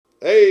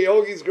Hey,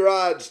 Yogi's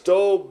Garage,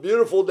 Stowe,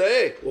 beautiful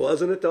day.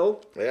 Wasn't it though?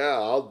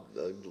 Yeah,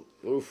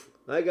 oof.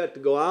 I got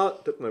to go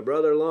out, took my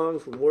brother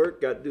along from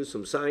work, got to do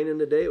some signing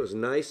today. It was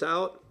nice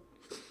out.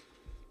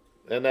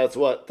 And that's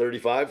what,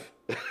 35?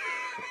 I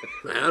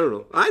don't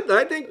know.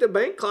 I think the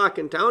bank clock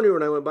in town here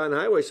when I went by on the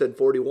highway said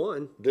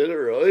 41. Did it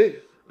really?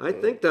 I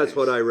think that's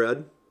what I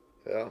read.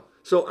 Yeah.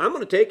 So I'm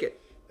going to take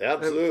it.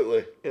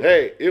 Absolutely.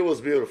 Hey, it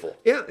was beautiful.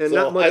 Yeah, and so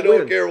not much I don't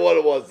wind. care what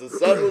it was. The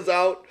sun was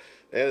out,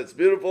 and it's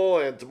beautiful,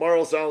 and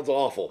tomorrow sounds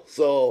awful.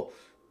 So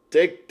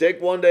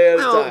take one day at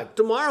a time.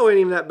 Tomorrow ain't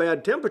even that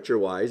bad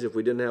temperature-wise if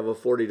we didn't have a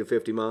 40 to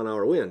 50 mile an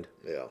hour wind.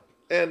 Yeah.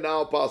 And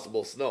now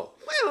possible snow.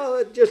 Well,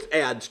 it just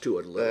adds to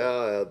it a little.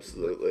 Yeah,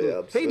 absolutely.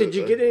 Hey, did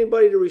you get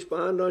anybody to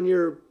respond on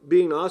your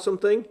being awesome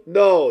thing?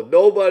 No,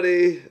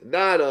 nobody,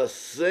 not a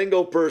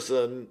single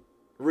person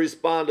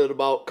responded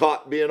about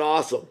caught being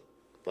awesome.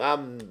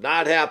 I'm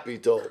not happy,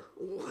 Toad.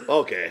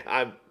 Okay,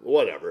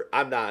 whatever.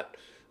 I'm not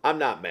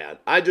mad.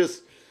 I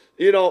just,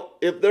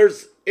 if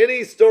there's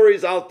any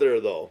stories out there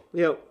though.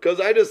 Yeah. Because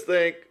I just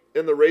think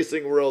in the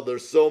racing world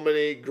there's so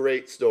many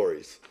great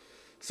stories.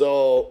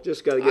 So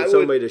just got to get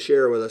somebody to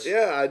share with us.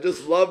 Yeah, I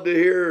just love to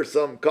hear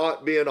some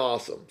caught being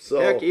awesome. So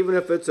heck, even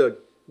if it's a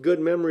good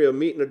memory of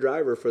meeting a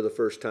driver for the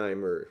first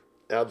time or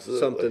absolutely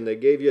something, they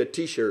gave you a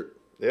T-shirt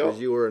because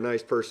you were a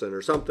nice person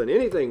or something.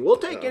 Anything, we'll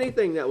take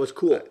anything that was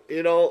cool.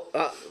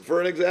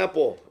 For an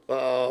example,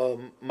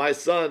 my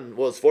son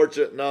was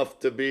fortunate enough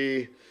to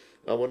be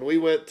when we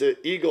went to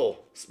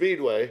Eagle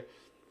Speedway.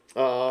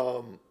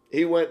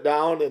 He went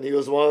down and he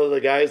was one of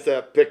the guys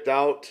that picked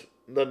out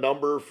the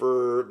number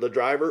for the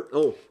driver.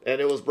 Oh. And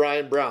it was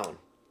Brian Brown.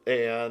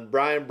 And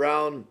Brian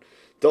Brown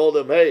told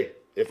him, hey,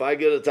 if I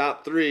get a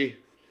top 3,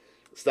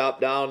 stop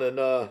down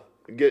and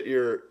get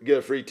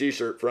a free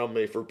T-shirt from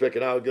me for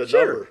picking out a good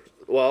number.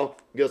 Well,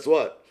 guess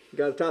what? You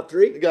got a top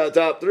 3? You got a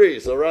top 3.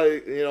 So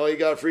Riley, he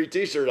got a free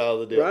T-shirt out of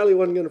the deal. Riley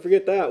wasn't going to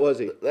forget that, was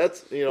he?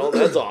 That's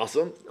that's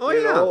awesome.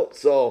 Oh,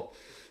 So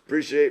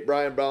appreciate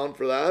Brian Brown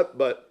for that.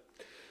 But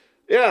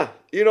yeah,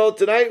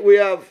 tonight we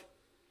have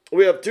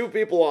 2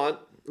 people on.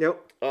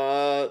 Yep.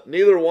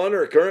 Neither one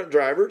are current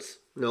drivers.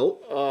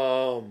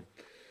 No.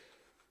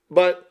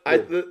 But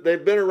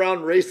they've been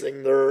around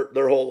racing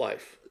their whole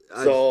life.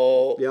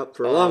 So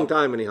for a long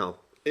time anyhow.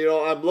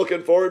 I'm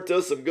looking forward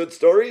to some good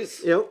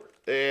stories. Yep.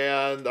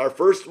 And our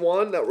first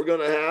one that we're going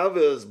to have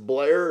is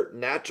Blair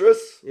Nattress.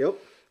 Yep.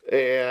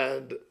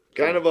 And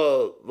kind of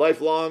a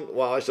lifelong,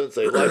 well, I shouldn't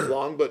say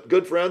lifelong, but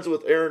good friends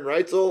with Aaron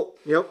Reitzel.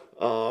 Yep.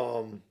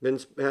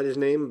 Had his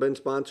name, been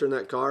sponsoring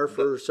that car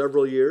for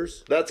several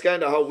years. That's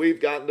kind of how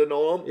we've gotten to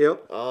know him.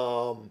 Yep.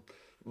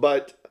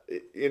 But,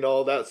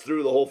 that's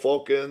through the whole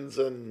Falcons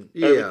and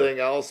everything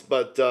else.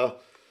 But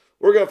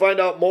we're going to find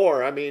out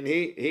more. I mean,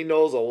 he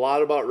knows a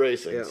lot about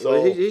racing. Yeah,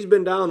 so well, he's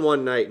been down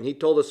one night, and he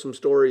told us some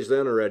stories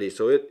then already.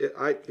 So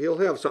he'll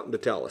have something to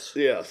tell us.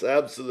 Yes,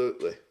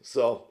 absolutely.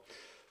 So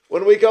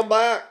when we come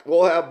back,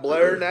 we'll have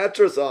Blair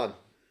Nattress on.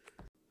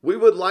 We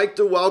would like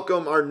to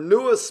welcome our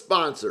newest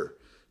sponsor,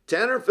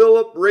 Tanner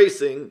Phillip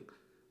Racing.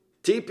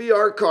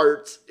 TPR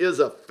Karts is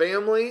a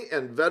family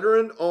and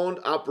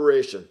veteran-owned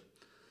operation.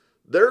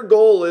 Their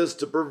goal is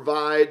to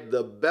provide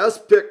the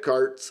best pit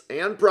karts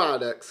and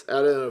products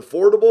at an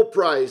affordable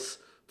price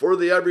for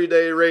the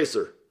everyday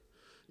racer.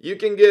 You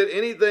can get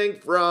anything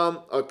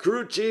from a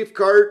crew chief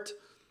kart,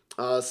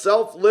 a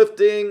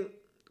self-lifting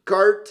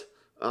kart,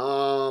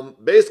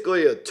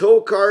 basically a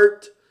tow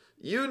kart,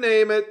 you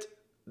name it.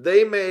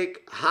 They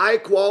make high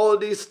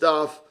quality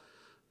stuff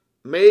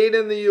made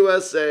in the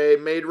USA,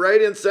 made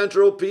right in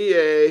Central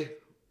PA.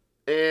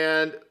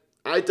 And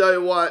I tell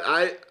you what,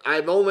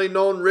 I've only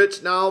known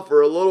Rich now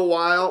for a little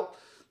while,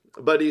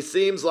 but he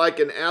seems like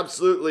an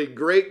absolutely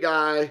great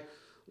guy.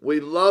 We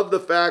love the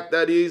fact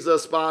that he's a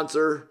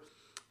sponsor,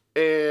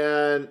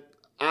 and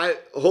I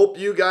hope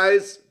you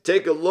guys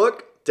take a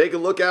look at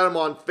him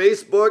on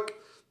Facebook,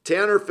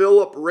 Tanner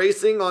Phillip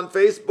Racing on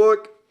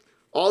Facebook,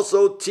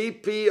 also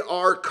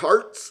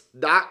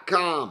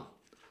tprkarts.com.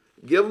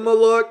 Give them a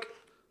look.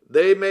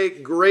 They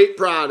make great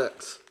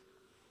products.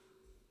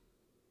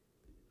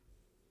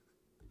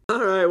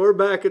 All right, we're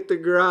back at the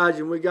garage,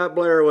 and we got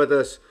Blair with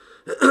us.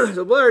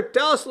 So, Blair,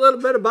 tell us a little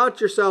bit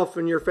about yourself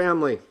and your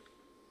family.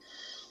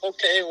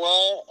 Okay,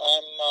 well,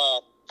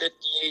 I'm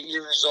 58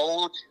 years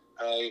old.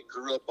 I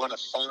grew up on a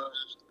farm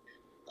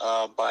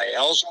by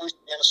Ellsworth,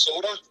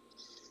 Minnesota,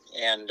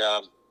 and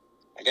I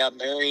got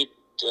married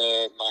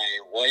to my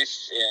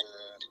wife in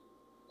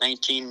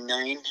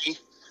 1990,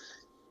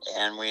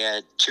 and we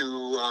had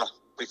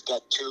we've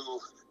got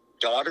 2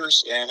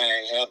 daughters, and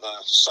I have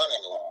a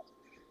son-in-law.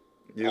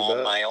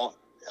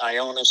 I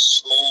own a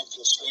small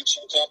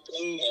construction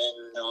company,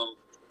 and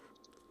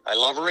I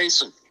love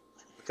racing.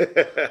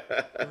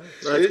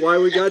 That's why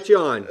we got you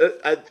on.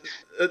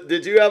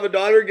 Did you have a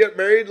daughter get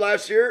married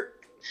last year?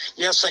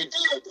 Yes, I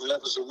did.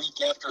 That was a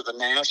week after the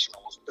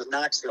Nationals, the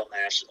Knoxville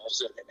Nationals,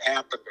 and it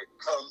happened to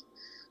come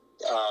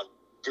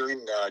during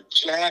the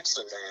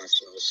Jackson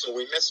Nationals. So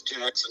we missed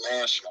Jackson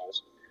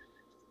Nationals.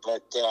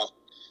 But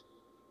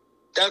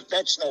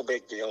That's no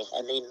big deal.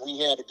 I mean, we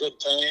had a good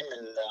time,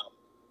 and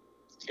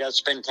you got to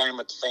spend time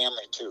with the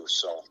family too.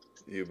 So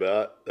You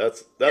bet.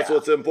 That's yeah,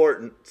 what's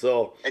important.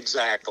 So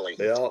exactly.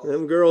 yeah.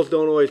 Them girls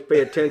don't always pay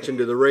attention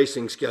to the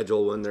racing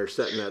schedule when they're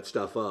setting that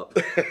stuff up.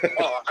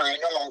 Oh, I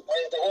know. Well,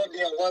 the whole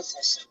deal was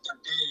they set their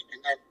date,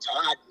 and then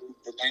Todd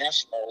moved the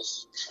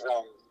nationals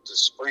from the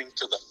spring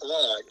to the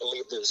fall. I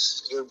believe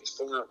this year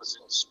before it was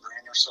in the spring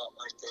or something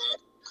like that.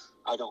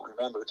 I don't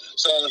remember.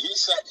 So he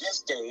set his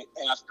date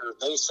after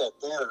they set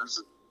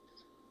theirs,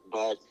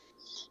 but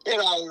it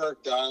all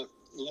worked out.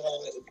 You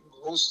know,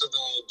 most of the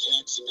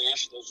Jackson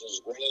Nationals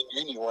was rain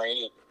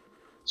anyway,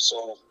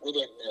 so we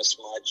didn't miss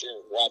much.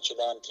 You watch it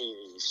on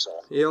TV. So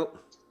Yep.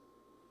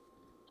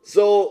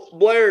 So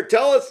Blair,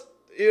 tell us.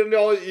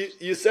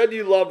 You said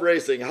you love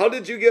racing. How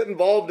did you get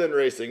involved in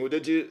racing?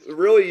 Did you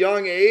really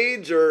young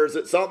age, or is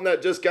it something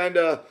that just kind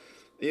of,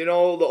 the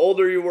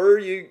older you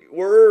were,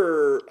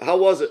 or how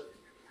was it?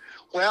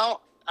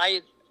 well,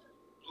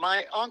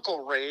 my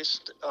uncle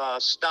raced a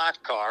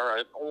stock car,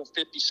 an old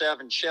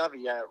 57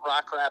 Chevy at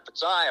Rock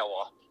Rapids,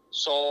 Iowa.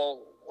 So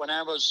when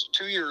I was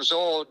 2 years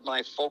old,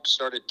 my folks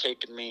started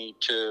taking me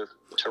to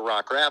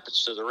Rock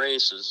Rapids to the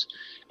races.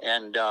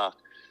 And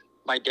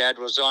my dad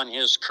was on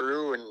his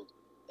crew,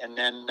 and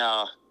then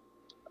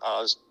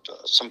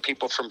some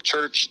people from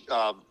church,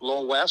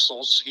 Lowell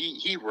Wessels,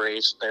 he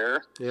raced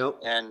there. Yep.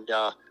 And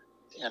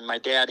my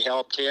dad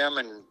helped him,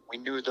 and we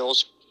knew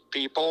those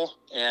people.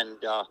 And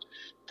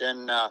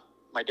then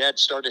my dad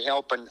started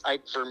helping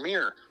Ike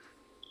Vermeer.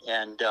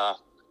 And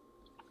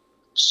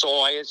so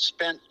I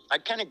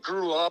kind of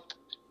grew up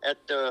at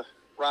the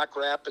Rock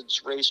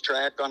Rapids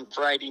racetrack on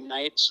Friday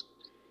nights.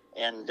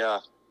 And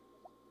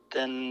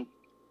then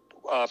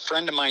a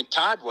friend of mine,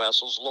 Todd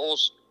Wessels,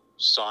 Lowell's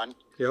son,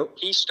 Yep.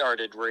 he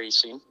started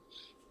racing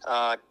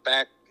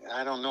back,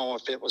 I don't know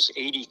if it was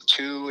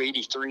 82,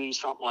 83,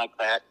 something like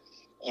that.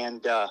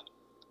 And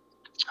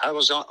I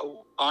was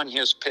on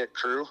his pit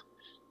crew,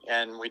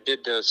 and we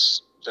did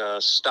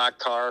the stock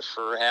car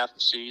for half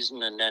the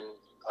season, and then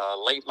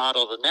late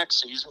model the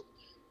next season.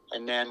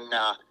 And then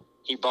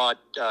he bought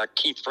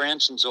Keith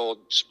Branson's old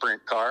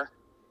sprint car,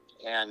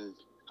 and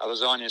I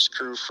was on his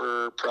crew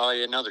for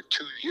probably another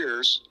 2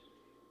 years.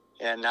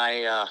 And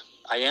I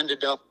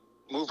ended up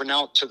moving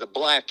out to the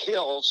Black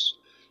Hills,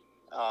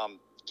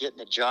 getting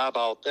a job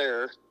out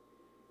there,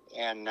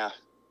 and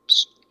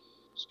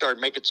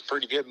started making some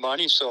pretty good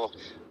money. So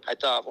I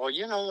thought, well,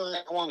 you know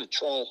what, I want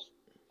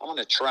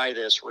to try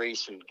this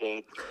racing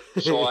game.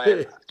 So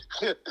I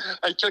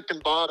took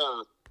and bought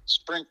a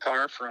sprint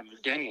car from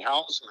Denny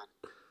Hausman,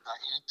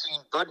 an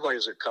 18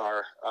 Budweiser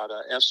car out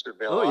of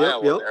Esterville,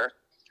 Iowa there.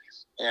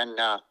 And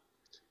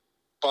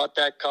bought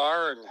that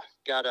car and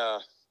got a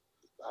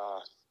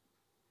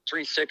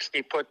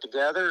 360 put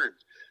together.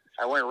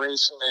 I went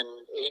racing in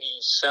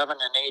 87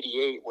 and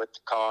 88 with the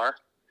car.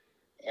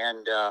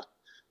 And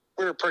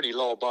we were pretty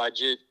low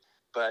budget,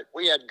 but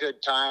we had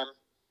good time.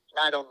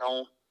 And I don't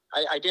know,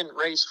 I didn't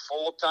race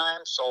full time,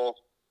 so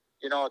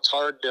it's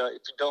hard to,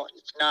 if you're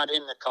not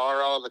in the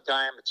car all the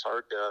time, it's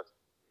hard to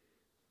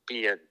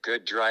be a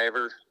good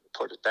driver,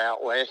 put it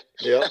that way.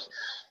 Yeah.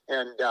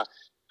 And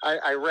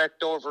I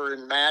wrecked over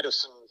in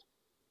Madison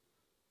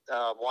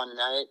one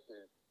night,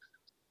 and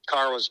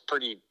car was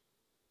pretty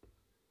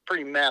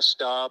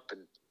messed up,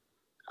 and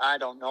I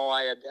don't know,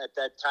 at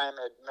that time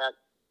I'd met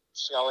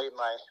Shelly,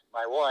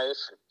 my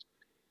wife,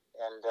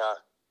 and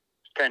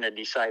kind of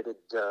decided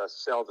to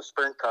sell the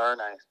sprint car,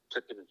 and I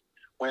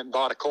went and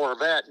bought a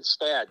Corvette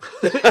instead.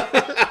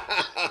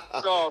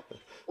 So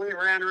we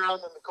ran around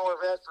in the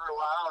Corvette for a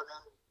while,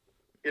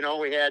 and then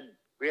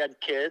we had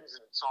kids,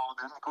 and so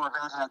then the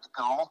Corvette had to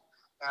go.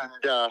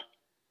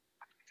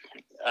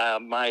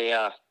 And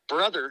my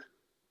brother,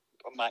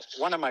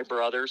 one of my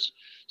brothers,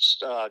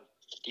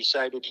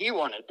 decided he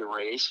wanted to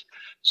race,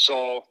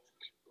 so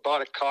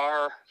bought a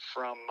car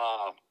from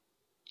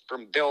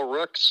Bill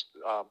Rook's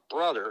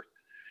brother,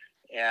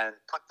 and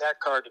put that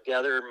car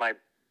together. My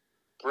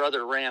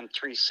brother ran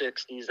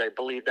 360s. I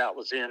believe that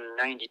was in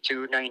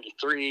 92,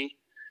 93.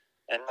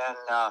 And then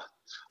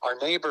our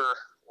neighbor,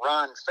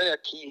 Ron Fick,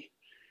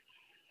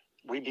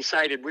 we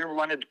decided we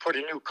wanted to put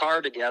a new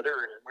car together,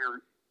 and we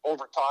were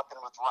over talking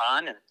with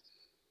Ron,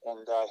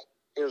 and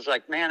it was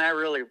like, man, I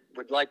really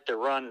would like to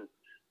run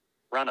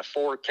a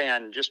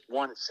 410 just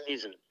one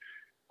season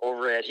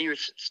over at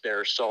Houston's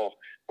there. So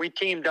we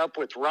teamed up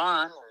with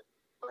Ron.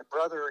 My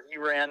brother, he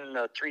ran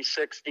the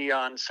 360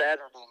 on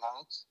Saturday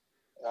nights,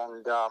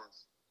 and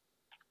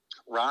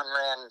Ron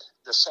ran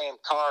the same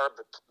car,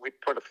 but we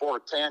put a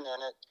 410 in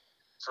it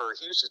for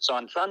Houston's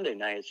on Sunday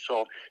nights.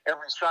 So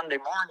every Sunday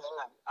morning,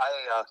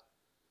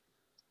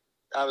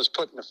 I was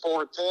putting the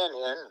 410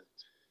 in,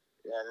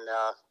 and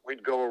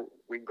we'd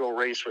go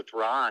race with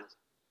Ron.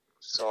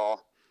 So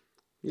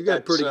you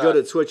got pretty good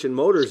at switching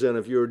motors then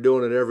if you were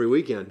doing it every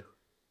weekend.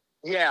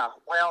 Yeah,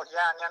 well,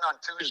 yeah, and then on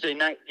Tuesday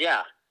night,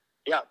 yeah,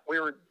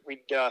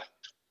 we'd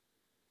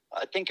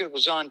I think it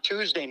was on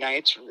Tuesday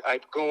nights,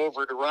 I'd go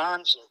over to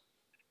Ron's, and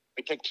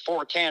we'd take the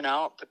 410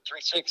 out, put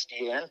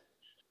 360 in.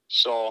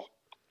 So,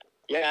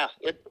 yeah,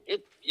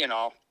 it you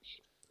know.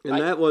 And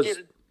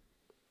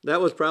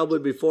that was probably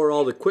before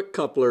all the quick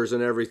couplers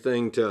and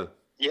everything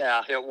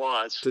Yeah, it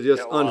was. to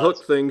just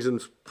unhook things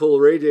and pull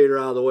the radiator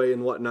out of the way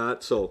and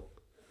whatnot. So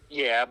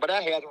yeah, but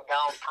I had it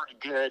down pretty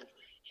good.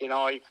 You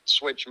know, you could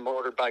switch a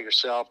motor by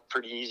yourself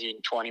pretty easy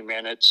in 20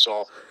 minutes.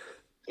 So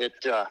it,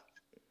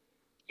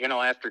 you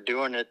know, after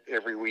doing it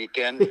every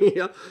weekend.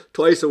 Yeah,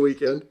 twice a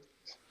weekend.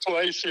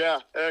 Twice,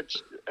 yeah.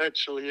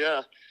 Actually,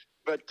 yeah.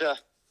 But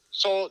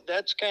so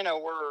that's kind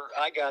of where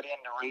I got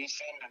into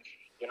racing. And,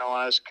 you know,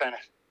 I was kind of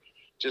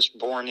just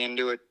born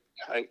into it,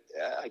 I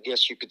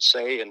guess you could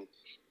say, and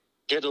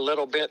did a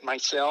little bit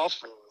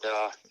myself. And,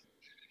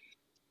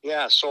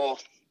 yeah, so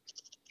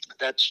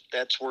that's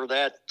where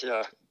that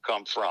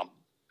come from.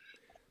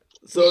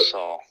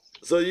 So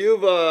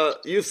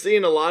you've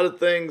seen a lot of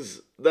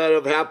things that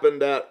have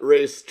happened at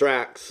race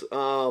tracks.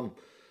 Could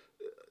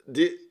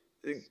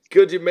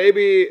you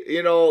maybe,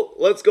 you know,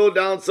 let's go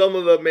down some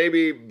of the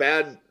maybe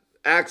bad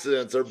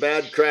accidents or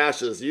bad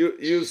crashes.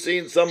 You've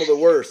seen some of the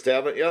worst,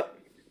 haven't you?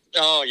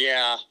 Oh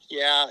yeah.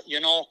 You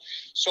know,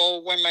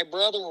 so when my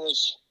brother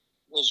was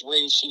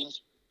racing,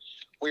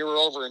 we were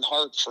over in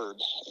Hartford,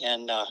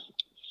 and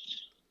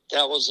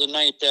that was the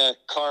night the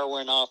car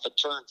went off of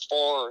turn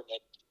 4, and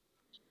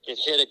it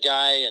hit a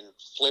guy and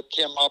flipped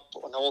him up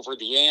and over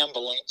the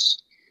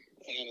ambulance.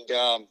 And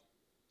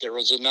there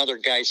was another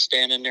guy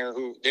standing there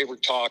who they were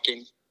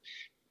talking,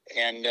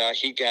 and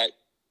he got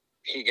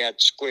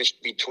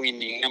squished between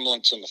the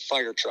ambulance and the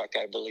fire truck,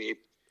 I believe.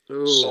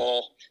 Ooh.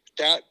 So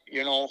that,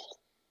 you know,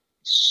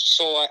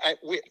 so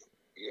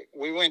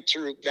we went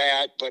through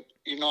that, but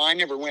you know, I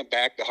never went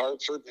back to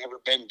Hartford, never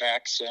been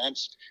back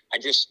since. I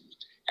just,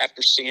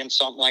 after seeing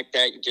something like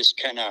that, you just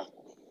kind of,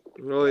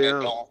 oh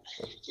yeah,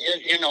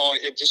 you know,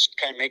 it just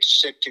kind of makes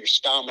you sick to your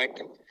stomach.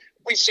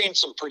 We've seen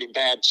some pretty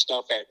bad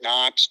stuff at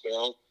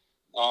Knoxville,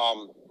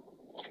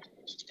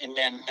 and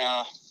then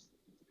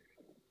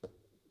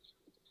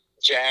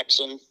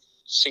Jackson,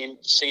 seen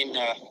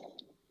a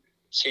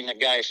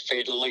guy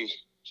fatally,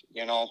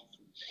 you know,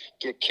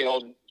 get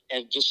killed,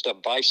 and just a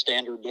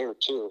bystander there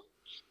too.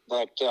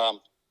 But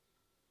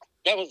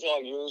that was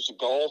all years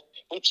ago.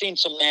 We've seen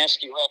some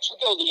nasty wrecks. We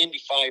go to the Indy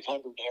 500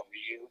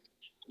 every year.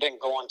 Been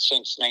going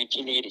since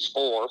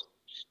 1984,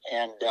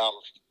 and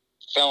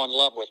fell in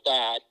love with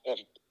that.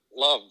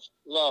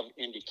 Love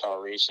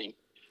IndyCar racing,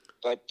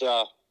 but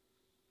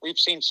we've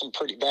seen some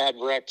pretty bad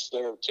wrecks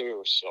there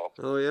too. So.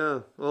 Oh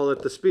yeah. Well,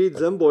 at the speeds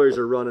them boys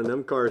are running,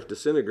 them cars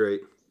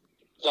disintegrate.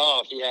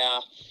 Oh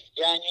yeah,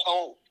 and you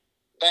know,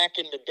 back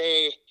in the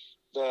day,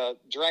 the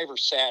driver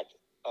sat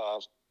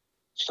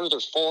further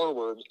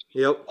forward.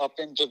 Yep. Up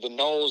into the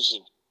nose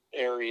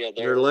area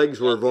there. Their legs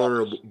were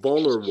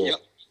vulnerable. Yeah.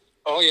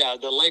 Oh yeah,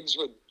 the legs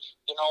would,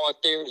 you know,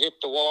 if they would hit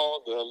the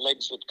wall, the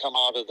legs would come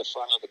out of the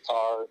front of the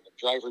car, the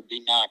driver would be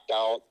knocked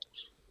out,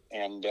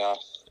 and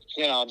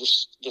you know,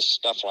 just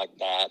stuff like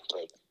that.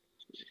 But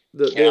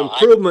the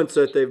improvements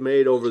that they've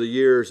made over the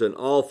years in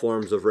all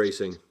forms of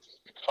racing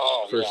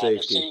for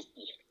safety.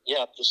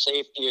 The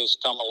safety has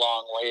come a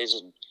long ways,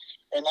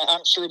 and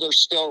I'm sure there's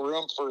still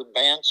room for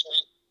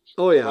advancement.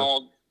 Oh yeah. You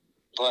know,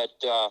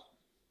 but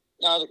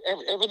now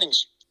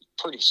everything's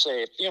pretty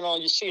safe. You know,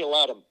 you see a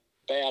lot of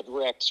bad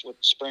wrecks with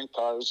sprint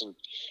cars, and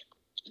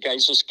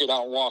guys just get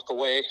out and walk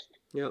away.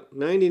 Yeah,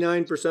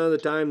 99% of the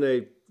time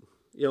they,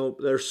 you know,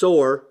 they're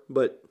sore,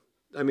 but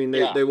I mean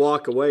they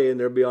walk away and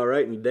they'll be all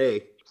right in a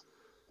day.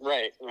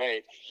 Right,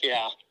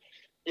 yeah.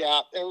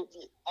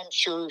 I'm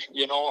sure,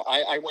 you know,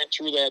 I went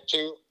through that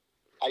too.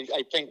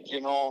 I think,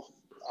 you know,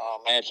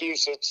 at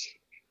Houston's,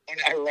 when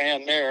I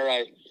ran there,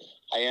 I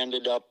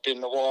ended up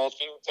in the wall a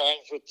few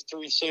times with the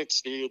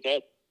 360.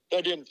 That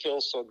didn't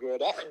feel so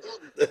good.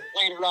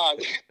 Later on,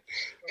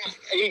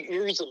 8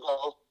 years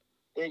ago,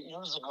 I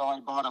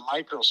bought a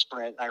micro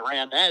sprint, and I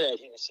ran that at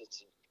Houston.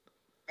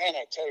 Man,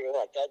 I tell you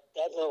what,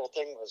 that little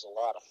thing was a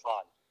lot of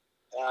fun.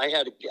 And I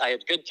had a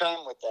good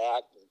time with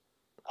that. And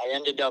I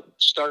ended up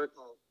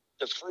starting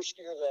the first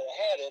year that I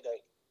had it. I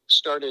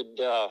started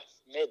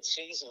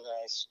mid-season,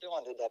 and I still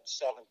ended up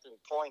 7th in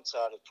points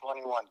out of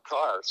 21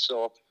 cars.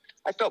 So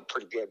I felt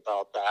pretty good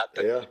about that.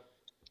 But, yeah.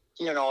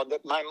 You know,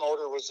 that my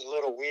motor was a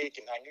little weak,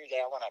 and I knew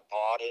that when I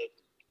bought it.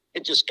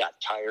 It just got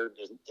tired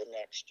the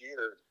next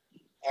year.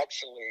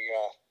 Actually,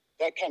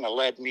 that kind of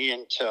led me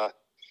into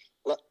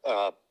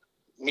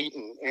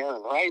meeting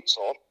Aaron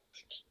Reitzel,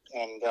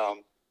 and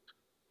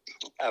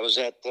I was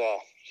at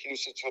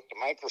Houston with the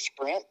micro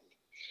sprint,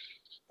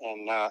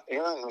 and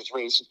Aaron was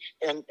racing,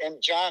 and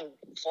John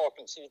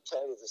Falkins, he'd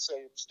tell you the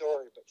same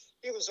story, but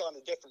he was on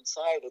a different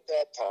side at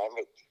that time.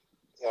 But,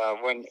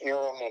 when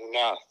Aaron and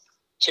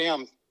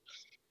Tim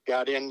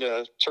got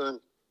into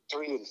turn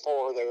 3 and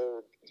 4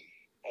 there,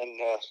 and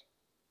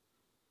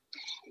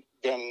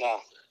then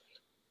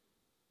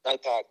I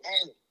thought,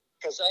 man,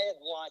 because I had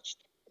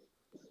watched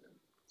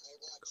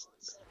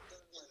something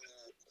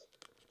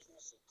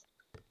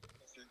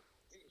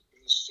he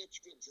was such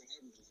good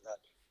drivers. I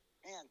thought,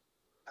 man,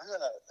 I'm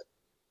gonna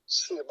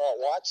see about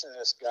watching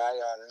this guy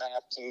on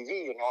MAP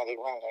TV. You know, they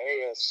run the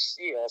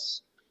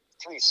ASCS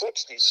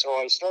 360. So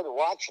I started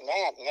watching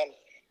that, and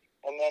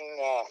then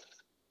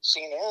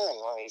seen Aaron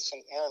race,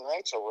 and Aaron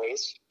Reitzel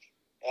race,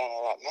 and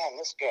I thought, man,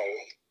 this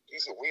guy,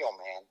 he's a wheel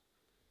man.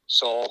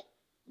 So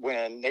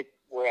when they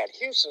were at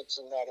Huset's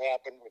and that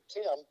happened with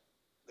Tim,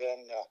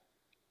 then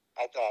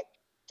I thought,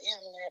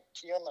 damn that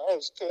Tim, I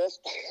was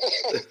pissed.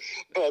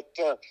 But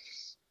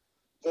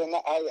then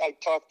I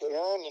talked to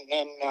Aaron, and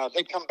then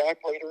they come back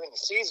later in the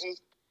season,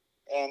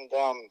 and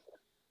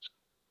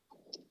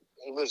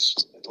he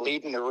was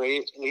leading the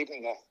race,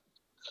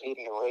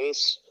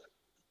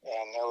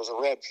 and there was a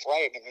red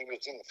flag, and he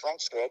was in the front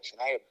stretch,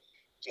 and I had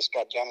just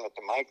got done with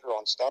the micro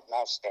and stuff, and I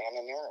was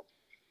standing there. And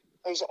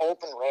there's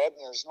open red,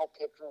 and there's no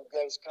picture of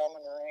guys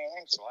coming or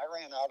anything, so I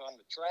ran out on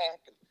the track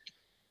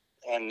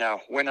and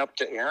went up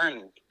to Aaron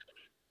and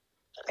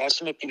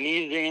asked him if he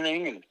needed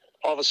anything, and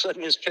all of a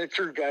sudden his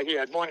picture guy, he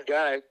had one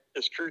guy,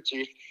 his crew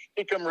chief,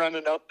 he come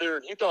running up there,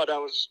 and he thought I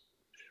was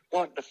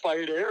wanting to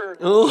fight Aaron.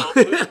 Oh.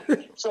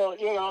 So,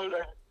 you know,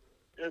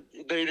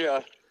 they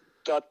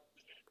thought,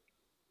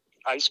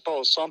 I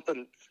suppose,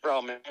 something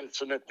from an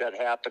incident that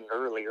happened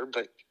earlier,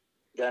 but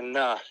then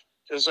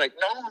it was like,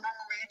 no.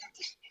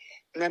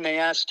 And then they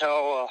asked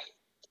how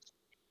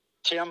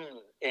Tim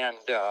and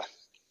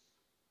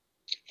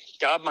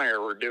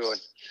Godmeyer were doing,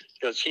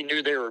 because he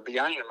knew they were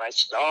behind him. I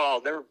said,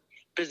 oh, they're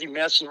busy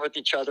messing with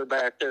each other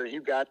back there.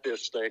 You got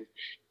this thing.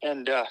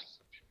 And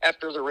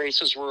after the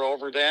races were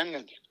over then,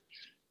 and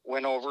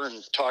went over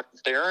and talked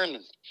with Aaron,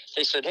 and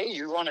they said, hey,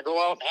 you want to go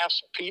out and have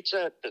some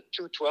pizza at the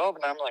 212?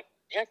 And I'm like,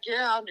 heck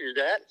yeah, I'll do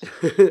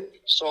that.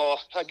 So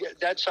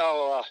that's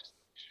how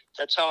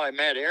I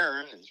met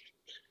Aaron.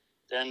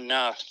 And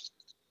then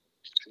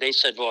they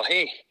said, well,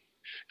 hey,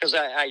 because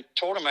I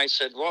told him, I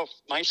said, well,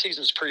 my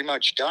season's pretty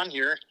much done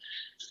here.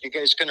 You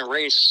guys going to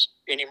race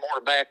any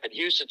more back at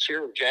Huset's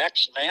here or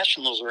Jackson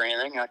Nationals or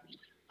anything?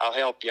 I'll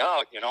help you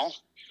out, you know,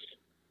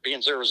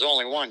 being there was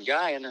only one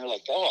guy. And they're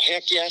like, oh,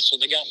 heck yeah. So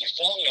they got my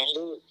phone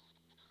number.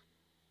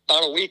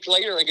 About a week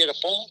later, I get a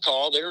phone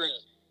call. They're in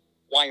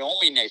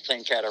Wyoming, they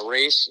think, had a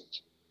race.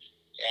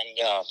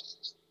 And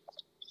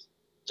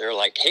they're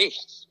like, hey,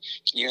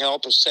 can you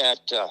help us at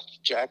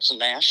Jackson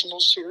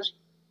Nationals here?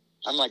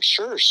 I'm like,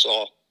 sure.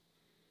 So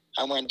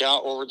I went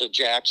down over to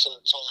Jackson.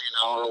 It's only an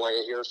hour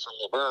away here from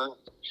Laverne.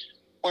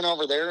 Went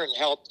over there and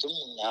helped them.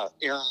 And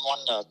Aaron won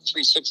the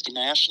 360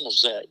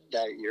 Nationals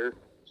that year.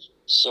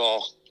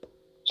 So,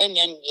 and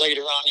then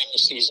later on in the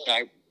season,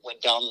 I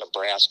went down to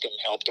Nebraska and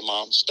helped them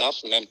out and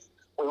stuff. And then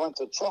we went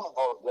to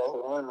Chillabo today.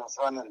 Aaron was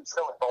running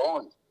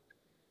Chillabo,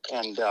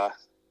 and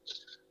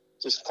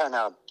just kind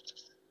of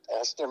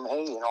asked him,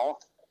 hey, you know,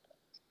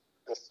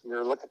 if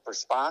you're looking for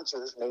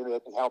sponsors, maybe I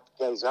can help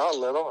you guys out a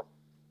little.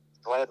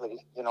 Gladly,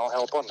 you know,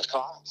 help on the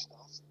car and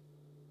stuff.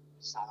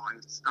 So I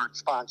started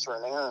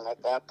sponsoring Aaron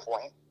at that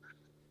point.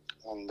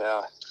 And,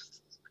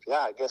 yeah,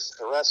 I guess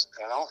the rest,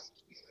 you know,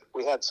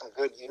 we had some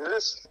good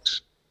years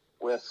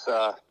with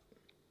the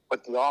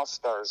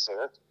All-Stars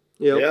there.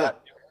 Yeah.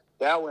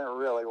 That went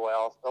really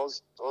well.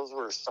 Those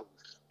were some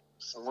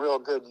real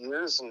good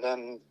years. And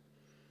then,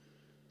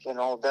 you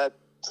know, that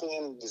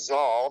team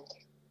dissolved,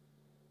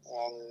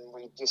 and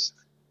we just,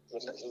 you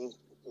know, he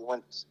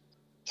went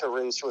to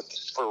race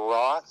for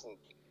Roth, and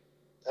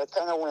that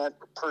kind of went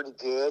pretty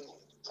good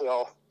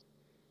till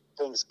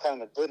things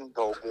kind of didn't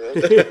go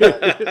good.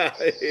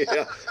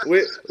 Yeah,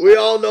 we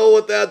all know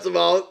what that's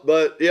about,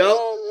 but yeah.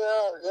 Oh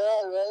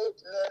yeah, right.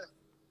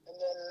 And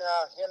then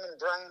him and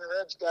Brian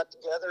Ridge got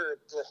together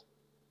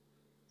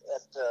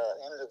at the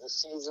end of the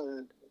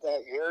season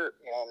that year,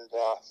 and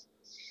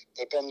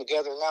they've been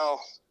together now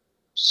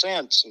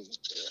since. And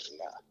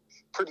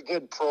pretty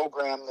good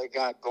program they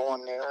got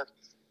going there.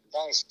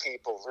 Nice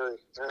people, very,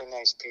 very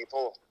nice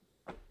people.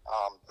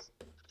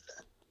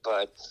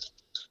 But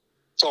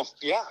so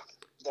yeah,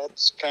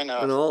 that's kind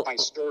of my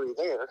story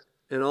there.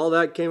 And all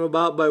that came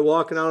about by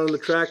walking out on the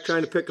track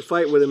trying to pick a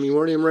fight with him. You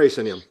weren't even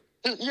racing him.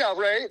 Yeah,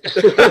 right.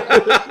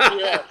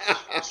 Yeah.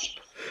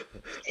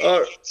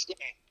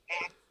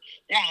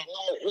 Yeah,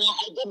 no,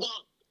 I did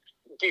that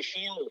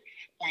before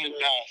when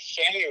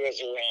Sammy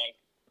was around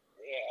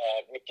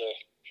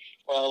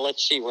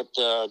with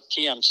the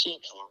TMC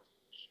car.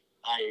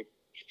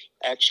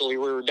 We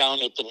were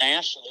down at the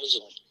Nationals,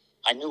 and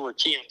I knew where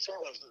TMC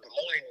was in Des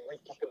Moines. We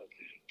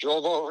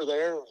drove over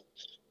there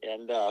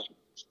and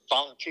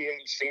found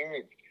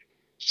TMC.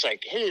 It's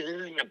like, hey,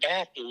 they're in the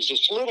back. There was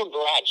this little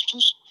garage,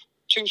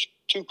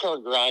 two-car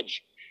garage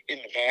in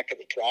the back of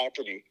the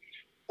property.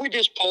 We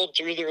just pulled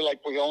through there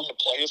like we owned the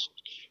place,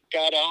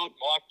 got out,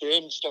 walked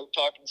in, and started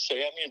talking to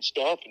Sammy and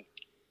stuff. And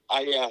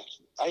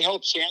I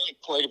helped Sammy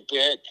quite a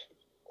bit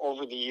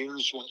over the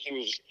years when he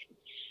was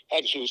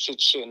at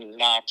Huset's in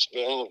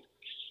Knoxville.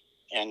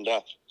 And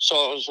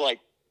so it was like,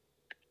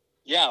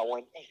 yeah,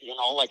 when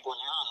Aaron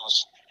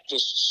was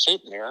just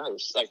sitting there, it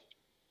was like,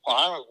 well,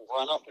 I don't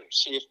run up and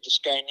see if this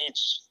guy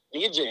needs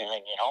anything,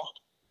 you know.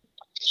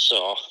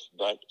 So,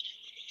 but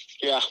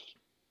yeah.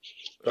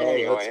 Oh,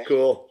 anyway. That's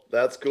cool.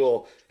 That's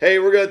cool. Hey,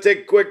 we're going to take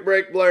a quick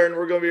break, Blair, and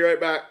we're going to be right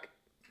back.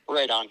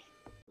 Right on.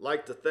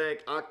 like to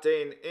thank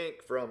Octane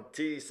Inc. from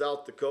T,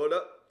 South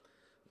Dakota.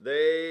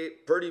 They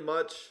pretty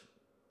much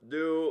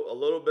do a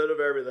little bit of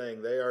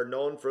everything. They are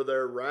known for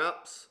their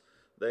wraps.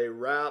 They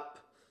wrap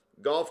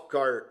golf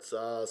carts,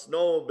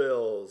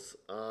 snowmobiles,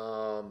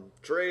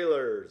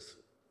 trailers,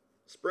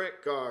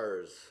 sprint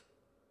cars,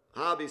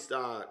 hobby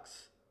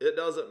stocks. It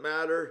doesn't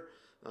matter.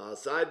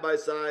 Side by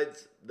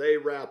sides, they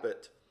wrap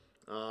it.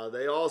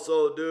 They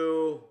also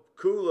do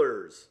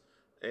coolers,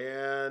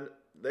 and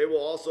they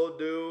will also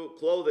do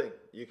clothing.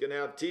 You can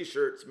have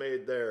t-shirts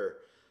made there.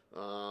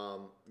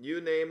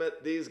 You name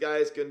it, these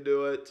guys can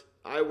do it.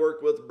 I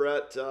work with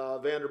Brett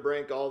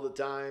Vanderbrink all the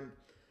time.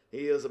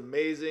 He is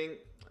amazing,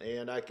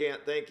 and I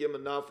can't thank him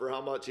enough for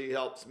how much he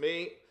helps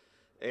me.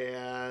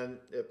 And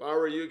if I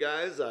were you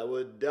guys, I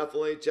would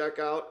definitely check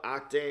out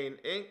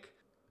Octane Inc.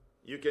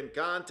 You can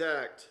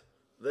contact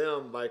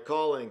them by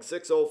calling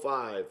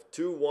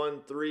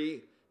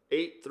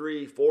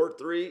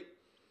 605-213-8343.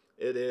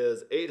 It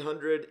is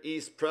 800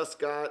 East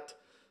Prescott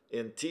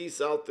in T,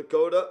 South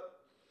Dakota.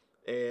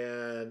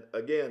 And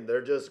again,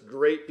 they're just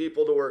great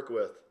people to work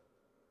with.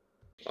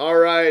 All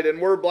right,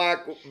 and we're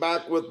back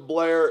with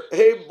Blair.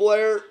 Hey,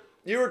 Blair,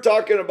 you were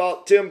talking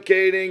about Tim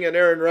Kading and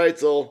Aaron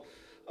Reitzel.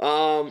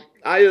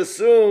 I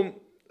assume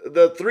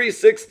the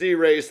 360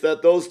 race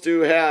that those two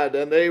had,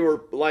 and they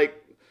were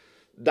like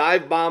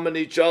dive bombing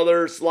each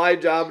other,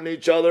 slide jobbing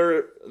each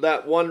other,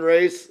 that one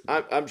race.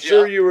 I'm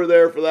sure you were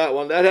there for that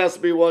one. That has to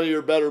be one of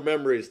your better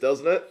memories,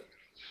 doesn't it?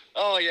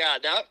 Oh yeah,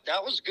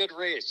 that was a good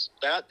race.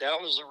 That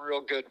was a real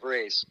good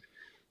race.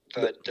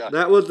 But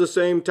that was the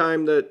same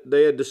time that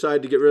they had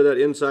decided to get rid of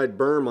that inside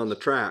berm on the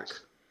track.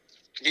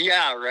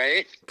 Yeah,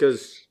 right.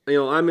 Because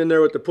I'm in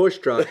there with the push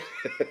truck,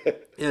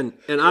 and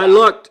I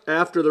looked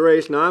after the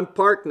race. Now I'm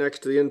parked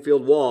next to the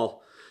infield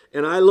wall,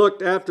 and I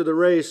looked after the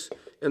race,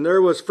 and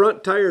there was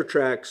front tire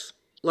tracks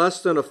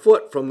less than a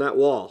foot from that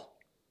wall.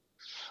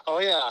 Oh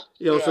yeah.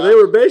 So they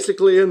were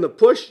basically in the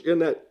push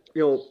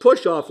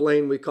off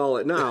lane, we call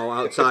it now,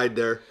 outside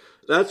there.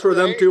 That's where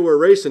them two were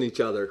racing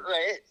each other.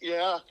 Right.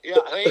 Yeah.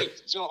 Hey,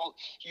 so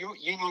you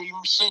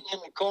were sitting in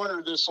the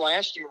corner this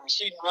last year. We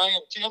seen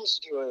Ryan Timms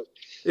do it.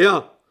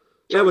 Yeah.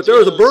 Yeah, but there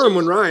was a berm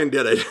when Ryan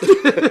did it.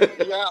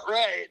 Yeah,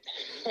 right.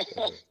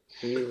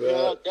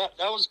 Yeah,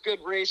 that was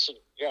good racing.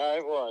 Yeah,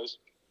 it was.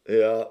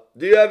 Yeah.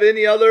 Do you have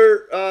any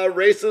other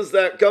races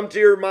that come to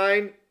your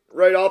mind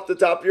right off the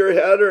top of your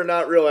head, or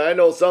not really? I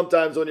know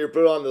sometimes when you're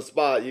put on the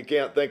spot, you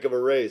can't think of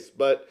a race,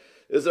 but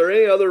is there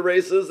any other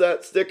races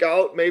that stick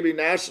out, maybe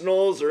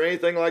nationals or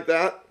anything like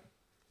that?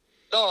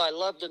 No, I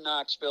love the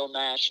Knoxville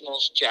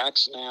Nationals,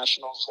 Jackson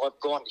Nationals, love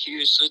going to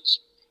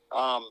Houston's.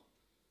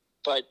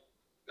 But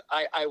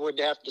I would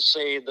have to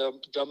say the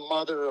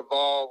mother of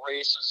all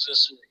races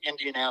is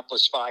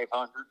Indianapolis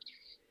 500.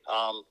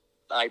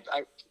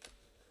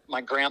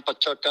 My grandpa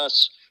took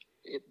us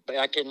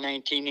back in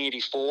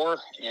 1984,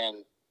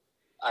 and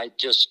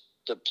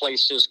the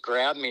place just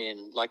grabbed me.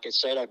 And like I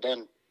said, I've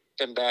been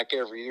back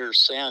every year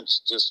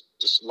since. Just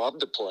love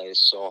the place.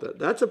 So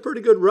that's a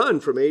pretty good run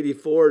from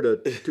 84 to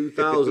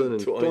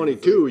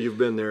 2022. You've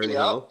been there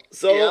anyhow.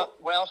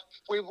 Well,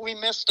 we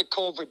missed the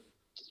COVID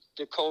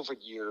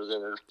year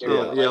there. They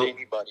didn't let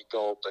anybody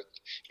go, but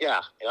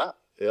yeah.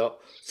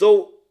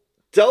 So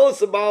tell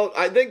us about.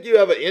 I think you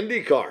have an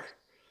Indy car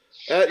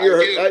at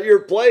your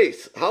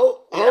place.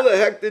 How the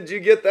heck did you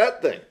get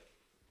that thing?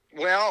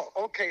 Well,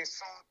 okay,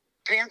 so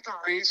Panther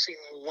Racing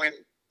went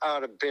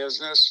out of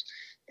business,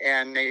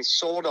 and they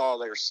sold all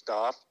their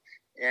stuff.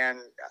 And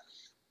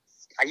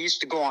I used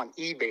to go on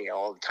eBay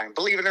all the time.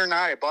 Believe it or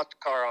not, I bought the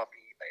car off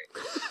eBay.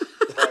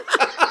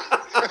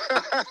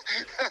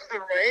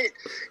 Right?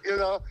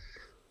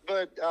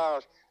 But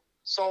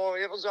so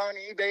it was on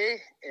eBay,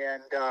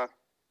 and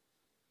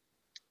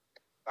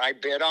I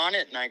bid on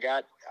it, and I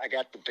got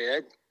the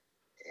bid,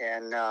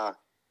 and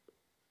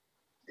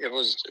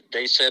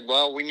they said,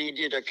 well, we need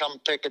you to come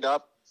pick it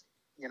up,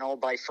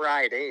 by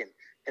Friday. And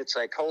it's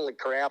like, holy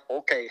crap.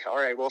 Okay. All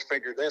right. We'll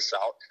figure this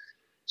out.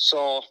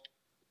 So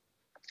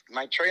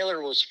my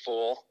trailer was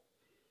full,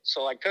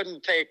 so I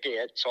couldn't take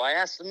it. So I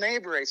asked the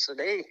neighbor, I said,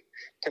 hey,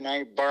 can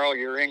I borrow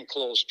your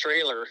enclosed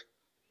trailer?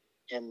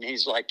 And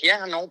he's like,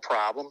 yeah, no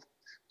problem.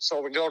 So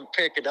we go to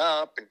pick it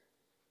up, and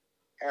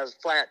has a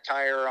flat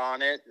tire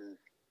on it and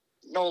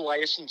no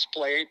license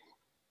plate.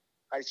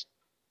 I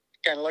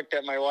kind of looked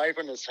at my wife,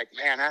 and it's like,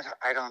 man,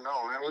 I don't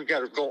know. We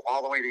got to go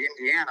all the way to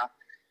Indiana.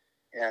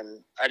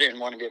 And I didn't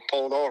want to get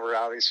pulled over,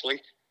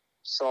 obviously.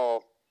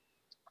 So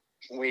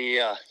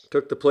we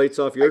took the plates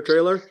off your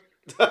trailer?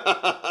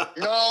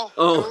 No.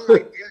 Oh. No,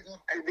 I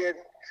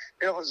didn't.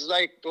 It was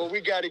like, well, we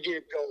got to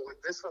get going.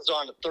 This was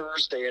on a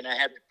Thursday, and I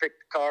had to pick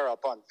the car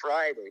up on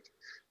Friday.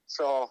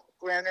 So,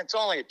 and it's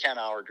only a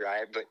 10-hour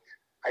drive, but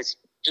I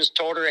just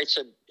told her, I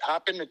said,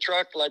 hop in the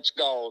truck, let's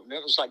go. And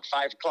it was like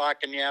 5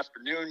 o'clock in the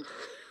afternoon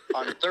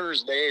on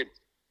Thursday. And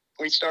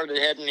we started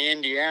heading to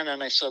Indiana,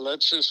 and I said,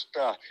 let's just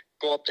go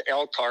up to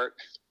Elkhart,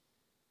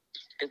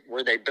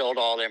 where they build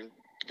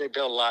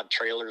a lot of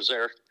trailers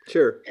there.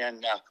 Sure.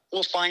 And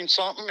we'll find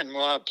something, and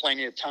we'll have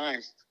plenty of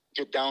time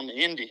to get down to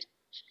Indy.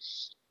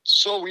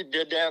 So we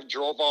did that,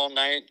 drove all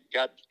night,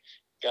 got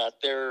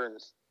there,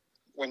 and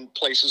when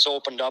places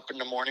opened up in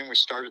the morning, we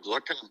started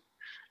looking.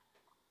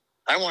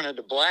 I wanted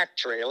a black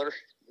trailer.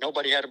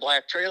 Nobody had a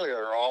black trailer. They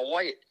were all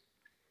white.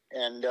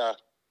 And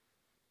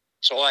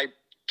so I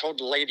told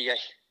the lady,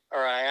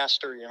 I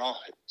asked her,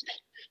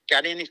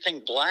 got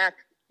anything black,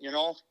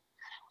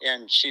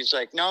 And she's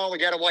like, no, we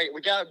got a white.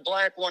 We got a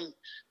black one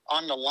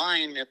on the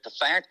line at the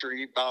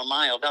factory about a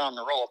mile down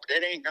the road, but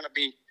it ain't going to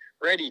be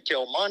ready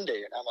till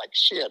Monday. And I'm like,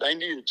 shit, I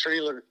need a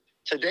trailer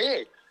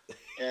today.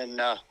 And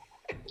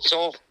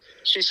so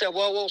she said,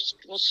 well,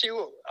 we'll see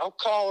I'll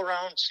call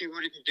around, see what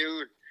we can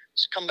do.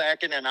 Just come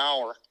back in an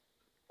hour.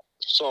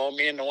 So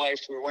me and the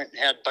wife, we went and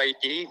had a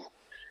bite to eat,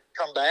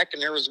 come back,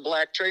 and there was a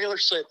black trailer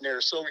sitting there.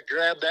 So we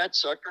grabbed that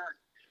sucker,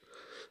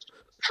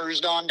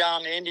 cruised on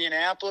down to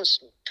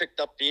Indianapolis, picked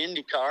up the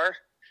Indy car,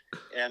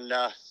 and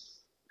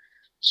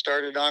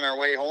started on our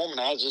way home. And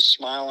I was just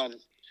smiling,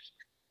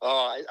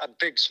 a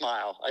big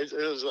smile. It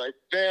was like,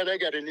 man, I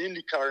got an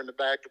Indy car in the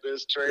back of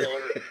this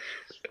trailer.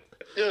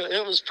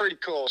 It was pretty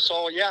cool.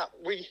 So yeah,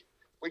 we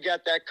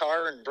got that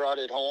car and brought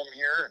it home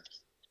here.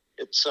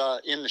 It's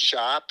in the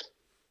shop,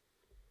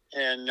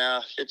 and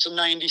it's a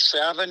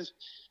 97.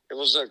 It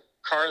was a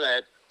car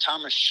that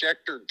Thomas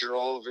Schechter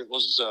drove. It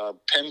was a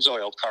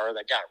Pennzoil car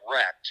that got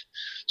wrecked.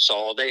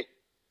 So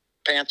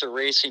Panther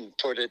Racing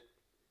put it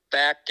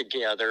back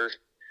together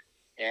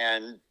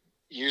and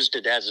used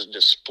it as a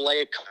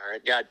display car.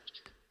 It got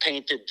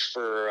painted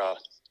for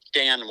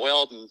Dan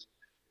Weldon,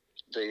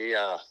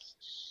 the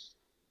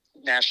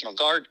National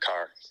Guard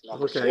car,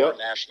 number 4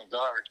 National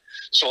Guard.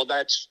 So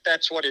that's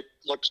what it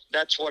looks.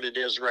 That's what it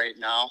is right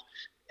now.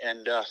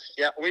 And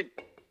yeah, we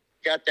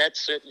got that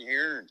sitting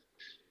here. And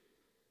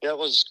that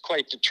was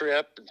quite the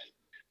trip.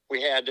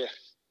 We had,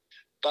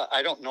 but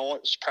I don't know.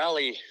 It was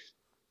probably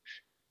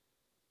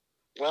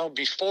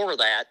before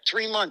that.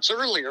 3 months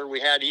earlier, we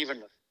had even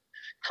a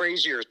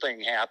crazier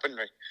thing happen.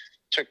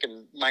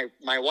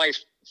 My wife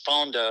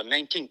found a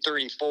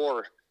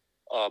 1934.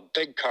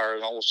 Big car,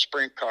 an old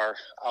sprint car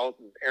out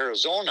in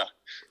Arizona.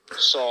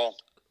 So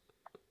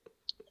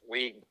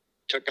we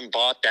took and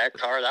bought that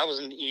car. That was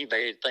an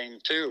eBay thing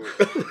too.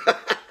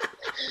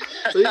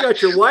 So you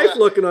got your wife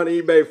looking on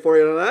eBay for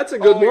you. Now that's a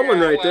good woman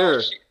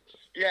there.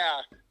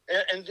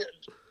 And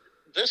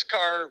this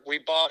car we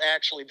bought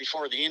actually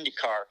before the Indy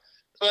car.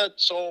 But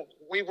so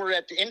we were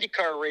at the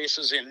IndyCar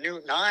races in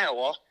Newton,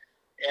 Iowa,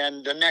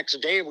 and the next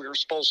day we were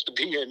supposed to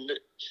be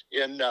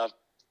in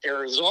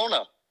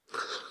Arizona.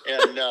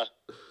 And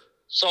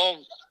so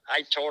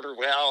I told her,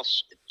 well,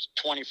 it's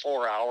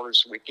 24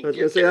 hours. We can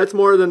get there. That's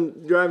more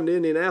than driving to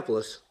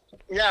Indianapolis.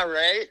 Yeah,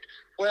 right.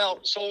 Well,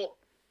 so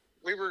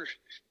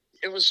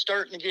it was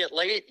starting to get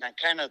late, and I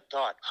kind of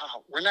thought,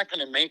 we're not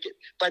going to make it.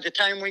 By the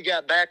time we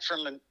got back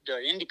from the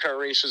IndyCar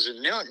races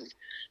in Newton,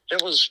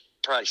 it was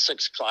probably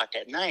 6 o'clock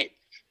at night.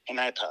 And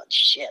I thought,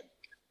 shit,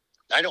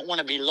 I don't want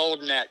to be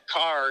loading that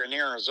car in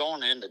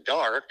Arizona in the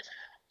dark.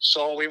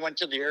 So we went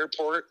to the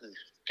airport and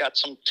got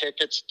some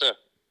tickets to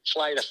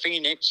fly to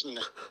Phoenix, and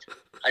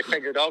I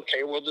figured,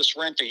 okay, we'll just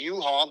rent a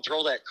U-Haul and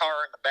throw that car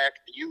in the back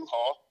of the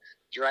U-Haul,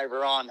 drive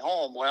her on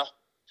home. Well,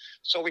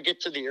 so we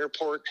get to the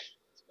airport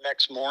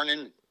next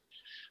morning.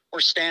 We're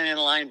standing in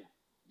line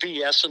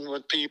BSing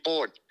with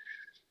people, and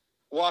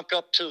walk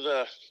up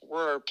to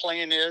where our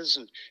plane is,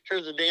 and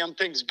hear the damn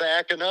thing's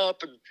backing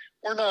up, and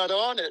we're not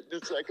on it.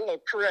 It's like, oh,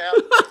 crap.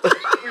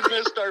 We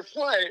missed our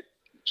flight.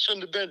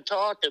 Shouldn't have been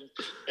talking.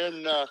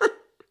 And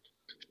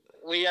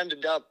we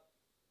ended up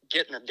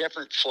getting a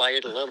different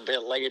flight a little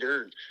bit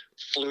later and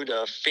flew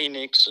to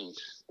Phoenix. And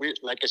we,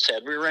 like I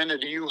said, we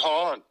rented a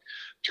U-Haul and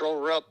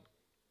drove her up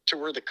to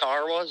where the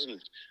car was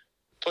and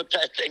put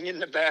that thing in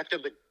the back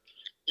of the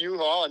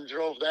U-Haul and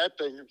drove that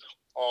thing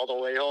all the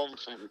way home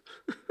from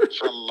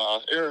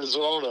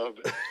Arizona.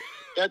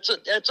 That's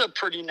a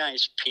pretty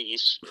nice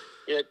piece.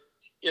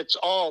 It's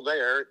all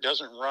there. It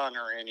doesn't run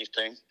or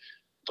anything.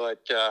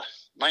 But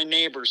my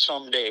neighbor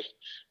someday,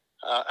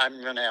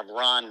 I'm going to have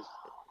Ron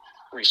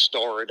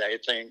restore it, I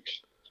think.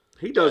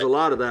 He does a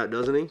lot of that,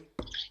 doesn't he?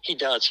 He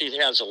does. He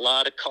has a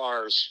lot of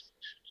cars,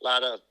 a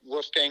lot of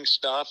Wolfgang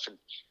stuff. And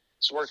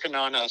he's working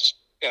on a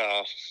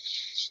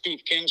Steve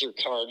Kinzer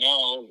car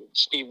now.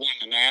 Steve won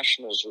the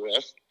Nationals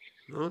with.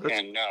 Oh,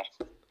 and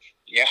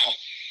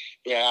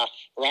yeah,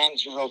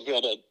 Ron's real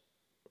good at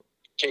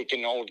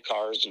taking old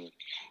cars and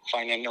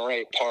finding the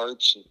right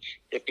parts. And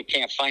if he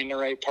can't find the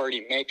right part,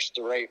 he makes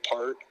the right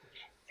part.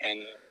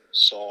 And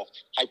so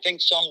I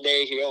think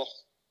someday he'll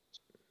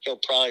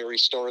probably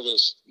restore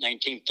this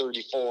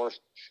 1934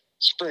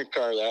 sprint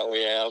car that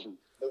we have.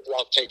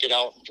 I'll take it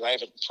out and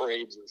drive it in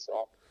parades and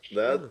stuff.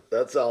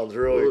 That sounds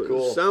really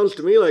cool. Sounds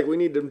to me like we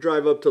need to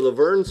drive up to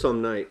Laverne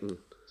some night.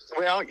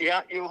 Well,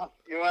 yeah, you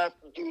have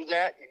to do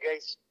that. You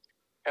guys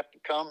have to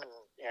come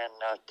and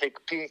take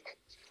a peek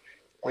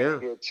when you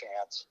get a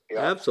chance.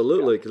 Yeah.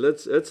 Absolutely,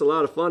 because it's a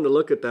lot of fun to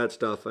look at that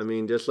stuff. I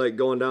mean, just like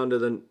going down to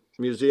the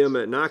museum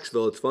at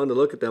Knoxville, it's fun to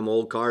look at them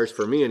old cars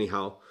for me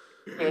anyhow.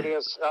 It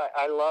is.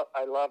 I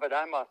love it.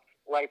 I'm a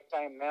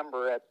lifetime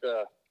member at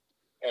the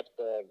at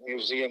the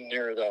museum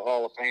near the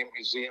Hall of Fame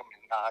Museum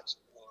in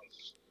Knoxville.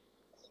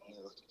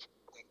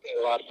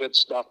 A lot of good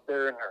stuff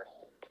there, and they're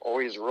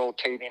always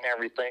rotating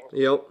everything.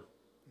 Yep.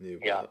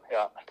 Yeah.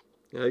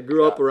 I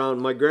grew up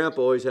around, my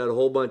grandpa always had a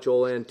whole bunch of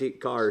old antique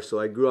cars, so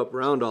I grew up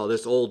around all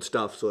this old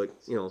stuff. So,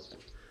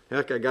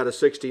 heck, I got a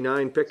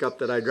 69 pickup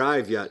that I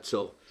drive yet,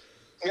 so.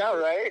 Yeah,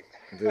 right?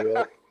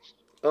 Yeah.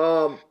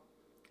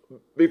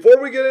 Before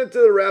we get into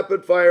the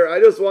rapid fire, I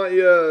just want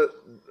you to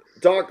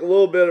talk a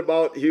little bit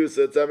about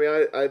Huset's. I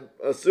mean, I'm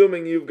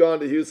assuming you've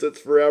gone to Huset's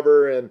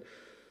forever, and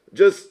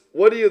just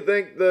what do you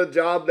think the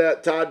job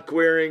that Todd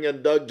Queering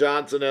and Doug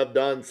Johnson have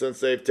done since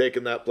they've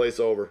taken that place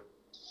over?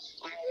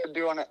 They're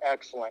doing an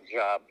excellent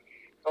job.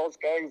 Those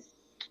guys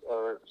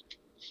are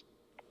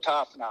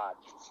top notch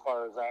as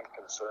far as I'm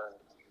concerned,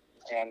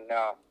 and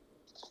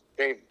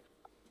they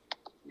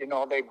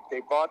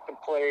bought the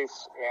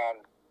place and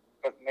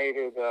have made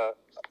it a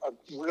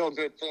real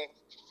good thing.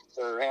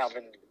 They're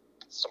having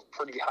some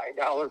pretty high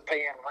dollar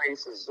paying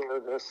races there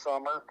this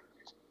summer,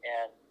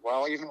 and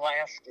even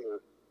last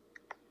year.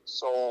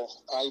 So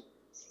I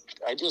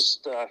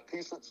just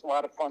it's a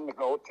lot of fun to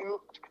go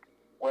to,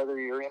 whether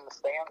you're in the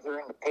stands or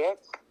in the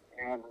pits.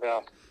 And,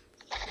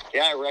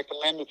 I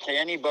recommend it to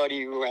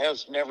anybody who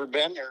has never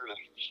been there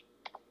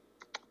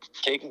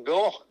to take and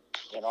go,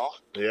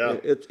 Yeah.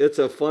 It's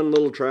a fun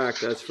little track,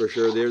 that's for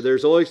sure.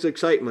 There's always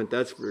excitement,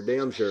 that's for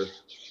damn sure.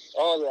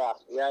 Oh, yeah.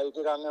 Yeah, you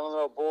get on them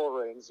little bull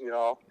rings,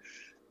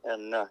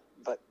 And,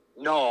 but,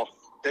 no,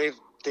 they've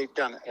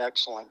done an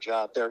excellent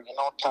job there.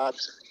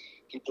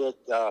 He did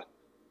a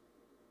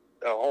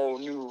whole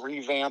new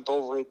revamp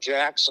over at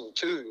Jackson,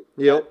 too.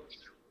 Yep.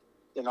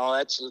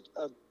 That's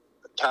a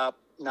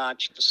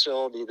top-notch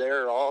facility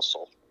there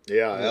also.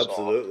 Yeah,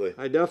 absolutely.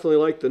 I definitely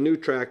like the new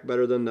track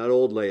better than that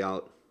old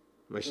layout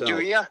myself. Do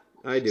you?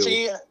 I do.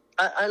 See,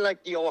 I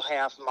like the old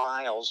half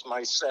miles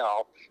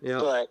myself. Yeah.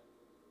 But,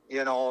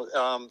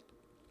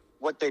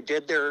 what they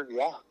did there,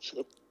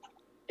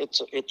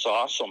 it's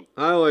awesome.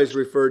 I always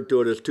referred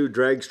to it as two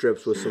drag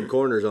strips with some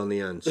corners on the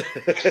ends.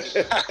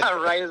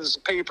 Right as a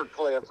paper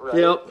clip, right?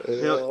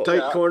 Yep.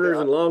 Tight corners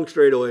and long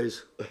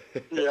straightaways.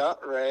 Yeah,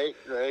 right.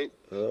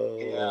 Oh.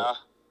 Yeah.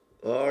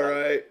 All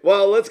right.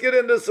 Well, let's get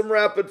into some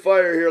rapid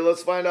fire here.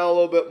 Let's find out a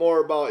little bit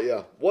more about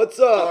you. What's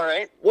All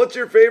right. What's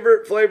your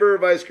favorite flavor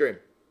of ice cream?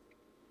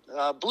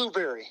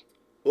 Blueberry.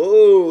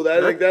 Oh,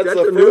 I think that's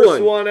the new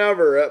first one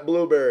ever at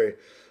Blueberry.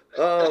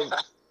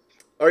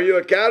 Are you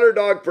a cat or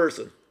dog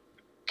person?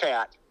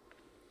 Cat.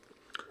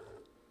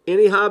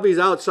 Any hobbies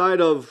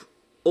outside of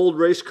old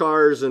race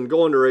cars and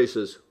going to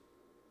races?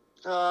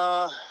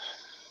 No.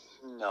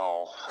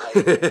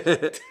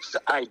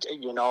 I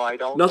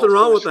don't. Nothing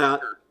wrong with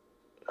that.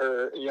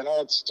 Or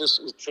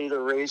it's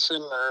either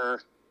racing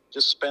or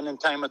just spending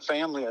time with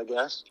family, I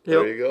guess.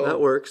 There you go. That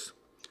works.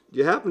 Do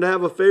you happen to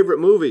have a favorite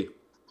movie?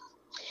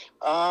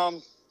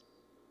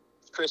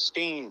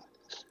 Christine.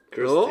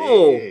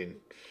 Oh,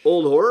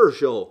 old horror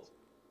show.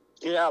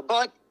 Yeah,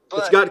 but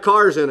it's got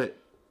cars in it.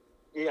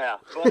 Yeah,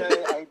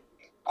 but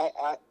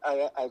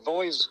I've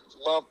always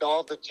loved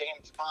all the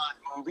James Bond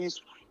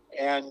movies,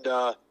 and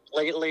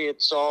lately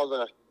it's all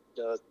the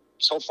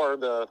so far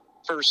the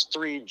first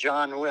 3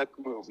 John Wick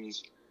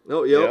movies.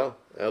 Oh, yep.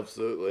 Yeah,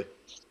 absolutely.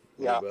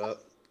 Yeah. You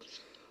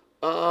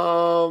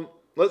bet.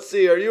 Let's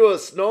see. Are you a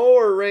snow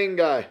or rain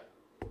guy?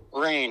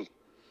 Rain.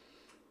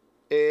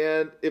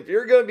 And if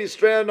you're going to be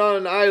stranded on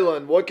an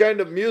island, what kind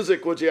of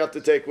music would you have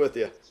to take with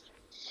you?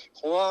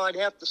 Well, I'd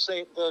have to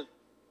say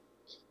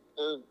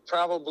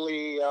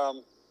probably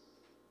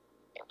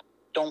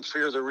 "Don't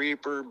Fear the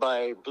Reaper"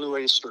 by Blue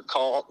Oyster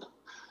Cult.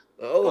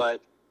 Oh.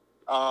 But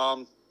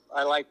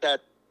I like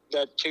that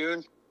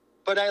tune.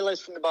 But I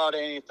listen to about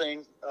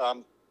anything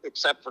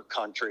except for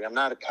country. I'm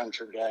not a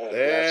country guy, I guess.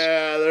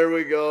 Yeah, there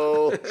we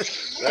go.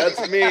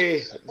 That's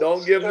me.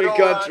 Don't give me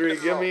country.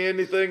 Give me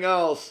anything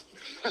else.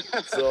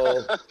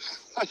 So.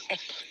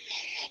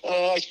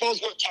 I suppose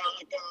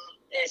Metallica,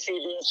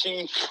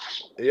 AC/DC.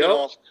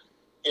 Yep.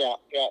 Yeah.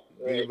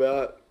 Right. You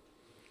bet.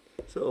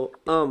 So,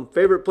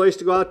 favorite place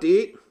to go out to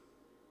eat?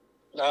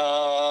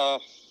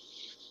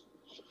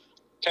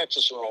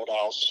 Texas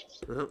Roadhouse.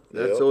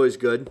 That's always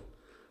good.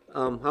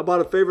 How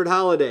about a favorite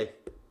holiday?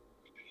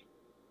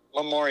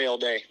 Memorial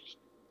Day.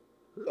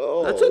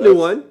 Oh, that's a new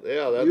one.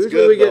 Yeah, that's Usually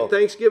good. We get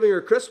Thanksgiving or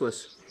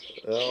Christmas.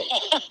 Oh.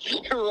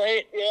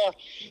 Right, yeah.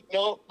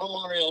 No,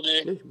 Memorial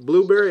Day.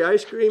 Blueberry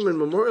ice cream and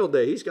Memorial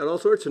Day. He's got all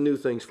sorts of new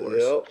things for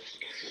us.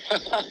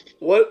 Yep.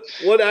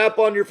 What app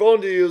on your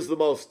phone do you use the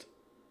most?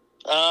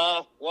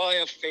 Well, I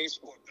have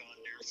Facebook on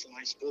there, so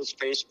I suppose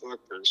Facebook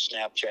or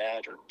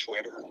Snapchat or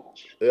Twitter.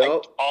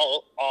 Yep.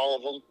 All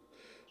of them.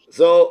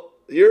 So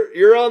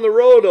you're on the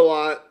road a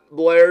lot,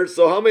 Blair.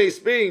 So how many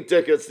speeding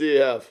tickets do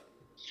you have?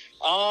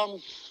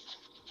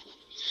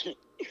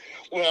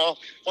 Well,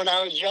 when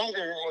I was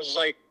younger, it was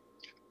like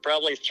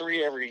probably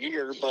 3 every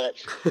year, but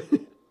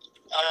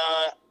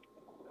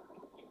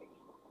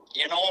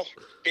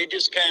they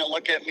just kind of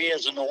look at me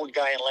as an old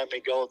guy and let me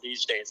go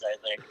these days, I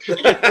think.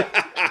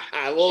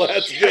 Well,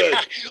 that's good.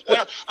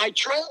 Well, I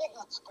try to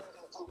get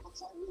speeding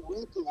tickets every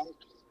weekend,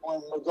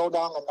 when we go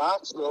down to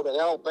Knoxville to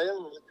help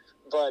Aaron,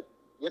 but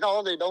they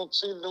don't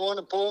seem to want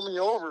to pull me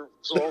over.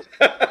 So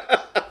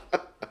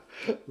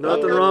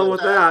Nothing wrong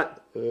with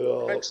that.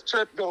 Yeah. makes the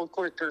trip go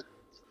quicker.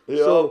 Yeah.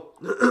 So,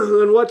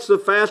 and what's the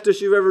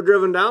fastest you've ever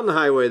driven down the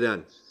highway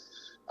then?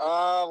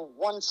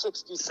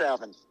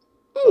 167.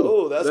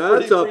 Oh, that's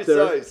pretty up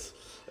there. precise.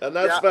 And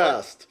that's Yeah.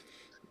 fast.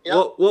 Yeah,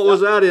 What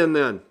was that in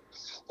then?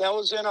 that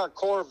was in our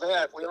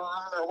Corvette. We were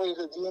on our way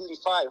to the Indy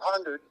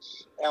 500,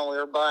 and we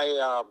were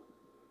by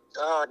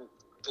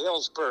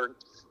Galesburg,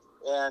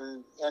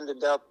 and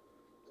ended up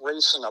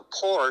racing a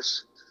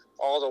Porsche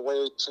all the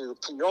way to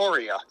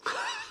Peoria.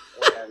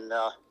 And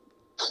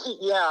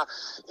yeah,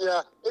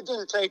 it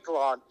didn't take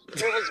long.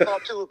 It was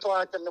about 2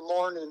 o'clock in the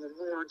morning, and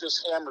we were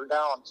just hammered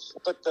down.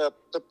 But the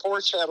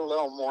Porsche had a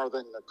little more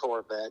than the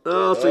Corvette.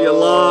 Oh, so you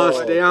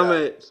lost. Damn yeah.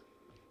 it.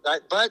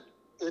 But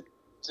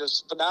the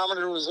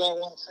speedometer was at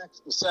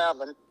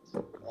 167,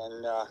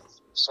 and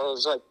so it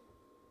was like,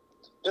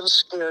 it was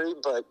scary,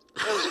 but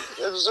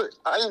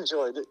I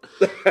enjoyed it.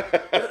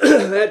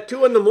 At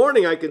 2 in the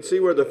morning, I could see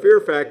where the fear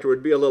factor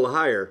would be a little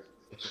higher.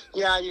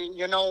 Yeah,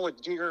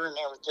 with deer and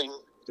everything.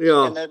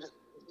 Yeah. And then,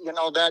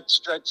 that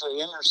stretch of the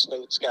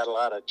interstate's got a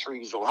lot of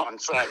trees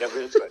alongside of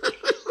it. But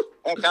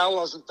heck, I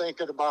wasn't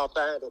thinking about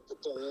that at the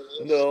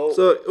time. No.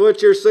 So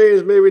what you're saying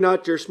is maybe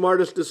not your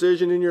smartest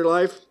decision in your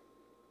life?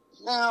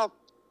 No,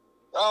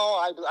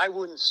 I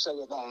wouldn't say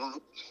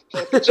that.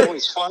 It's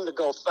always fun to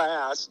go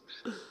fast.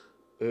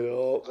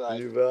 Yeah, Right.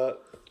 you bet.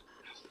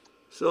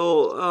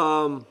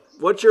 So,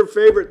 what's your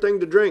favorite thing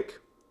to drink?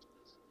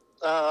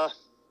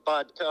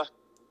 Vodka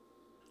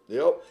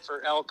Yep.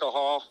 for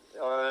alcohol,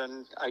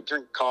 and I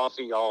drink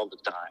coffee all the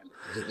time.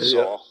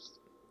 So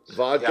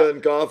Vodka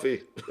and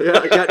coffee.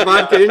 Yeah, got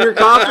vodka in your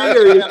coffee,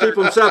 or you keep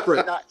them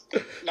separate?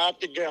 not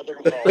together,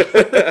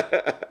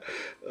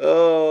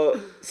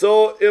 no.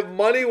 So if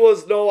money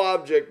was no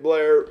object,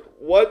 Blair,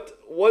 what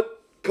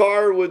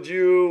car would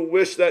you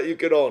wish that you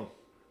could own?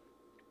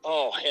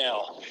 Oh,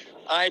 hell.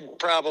 I'd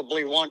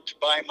probably want to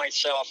buy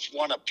myself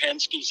one of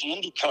Penske's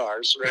Indy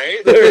cars,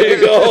 right? There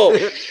you go.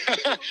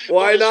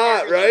 Why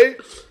not, right?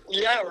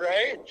 Yeah,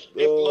 right.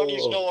 If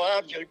money's no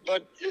object,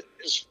 but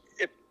if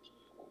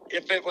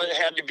it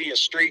had to be a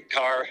street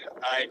car,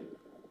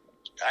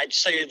 I'd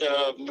say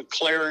the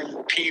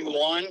McLaren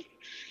P1.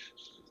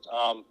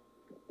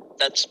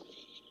 That's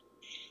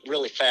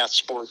really fast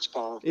sports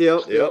car.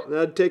 Yep. Yep.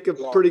 That'd take a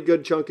pretty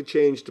good chunk of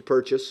change to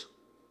purchase.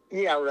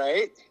 Yeah,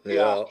 right.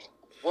 Yeah.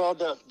 Well,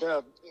 the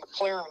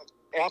McLaren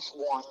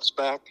F1s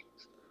back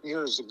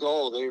years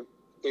ago,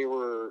 they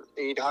were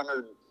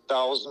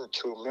 800,000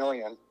 to $1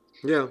 million.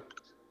 Yeah.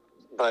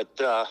 But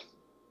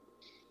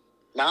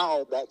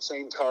now that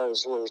same car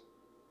is worth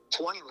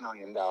 $20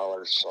 million.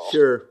 So.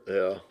 Sure.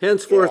 Yeah.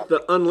 Henceforth,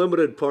 the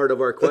unlimited part of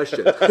our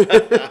question.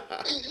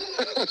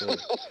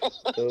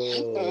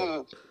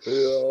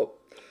 Yeah.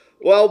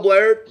 Well,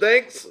 Blair,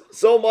 thanks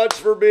so much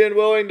for being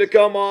willing to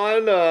come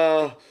on.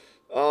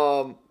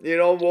 We'll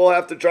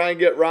have to try and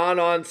get Ron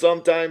on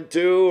sometime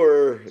too,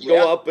 or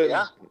go up and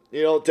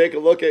take a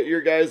look at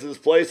your guys'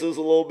 places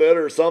a little bit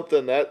or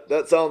something.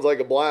 That sounds like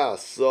a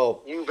blast.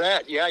 So you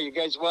bet. Yeah, you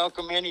guys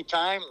welcome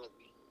anytime,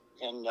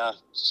 and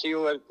see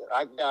what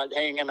I've got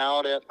hanging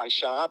out at my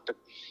shop. And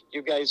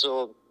you guys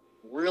will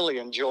really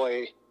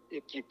enjoy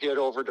if you get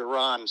over to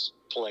Ron's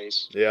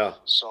place. yeah.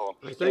 So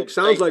I think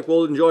sounds like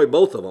we'll enjoy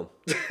both of them.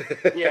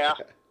 Yeah.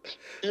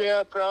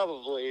 Yeah,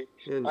 probably.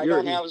 And I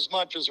don't have as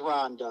much as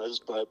Ron does,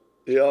 but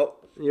Yep.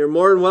 You're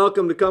more than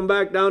welcome to come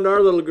back down to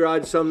our little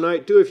garage some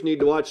night too if you need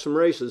to watch some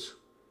races.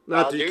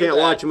 Not I'll that you do can't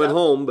that. watch them at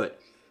home, but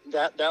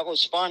that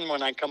was fun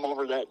when I come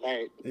over that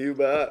night. You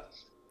bet.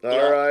 All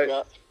Yeah, right.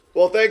 yeah.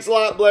 Well, thanks a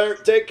lot, Blair.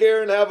 Take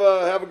care and have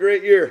a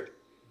great year.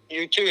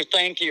 You too.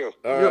 Thank you.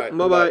 All Yep, right.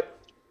 bye-bye.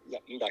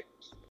 Yeah, bye.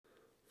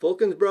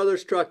 Fulkins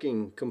Brothers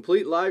Trucking,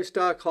 complete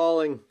livestock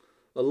hauling.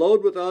 A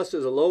load with us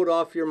is a load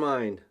off your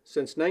mind.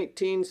 Since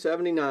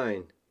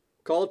 1979.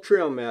 Call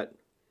Trim at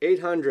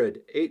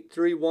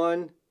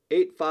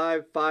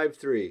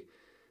 800-831-8553.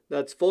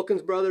 That's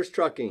Fulkins Brothers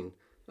Trucking.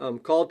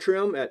 Call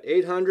Trim at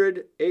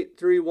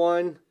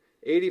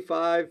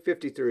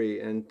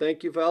 800-831-8553. And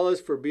thank you,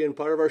 fellas, for being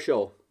part of our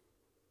show.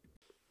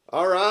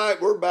 All right,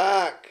 we're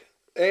back.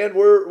 And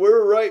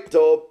we're right,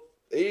 Tope.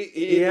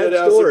 He had did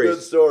have some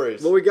good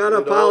stories. Well, we got to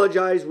you know?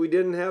 apologize. We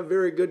didn't have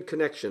very good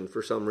connection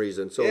for some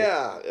reason. So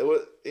Yeah, it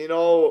was,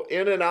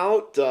 in and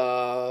out.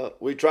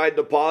 We tried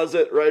to pause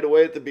it right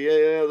away at the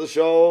beginning of the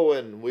show,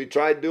 and we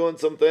tried doing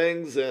some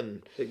things,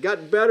 and it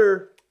got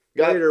better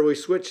later. He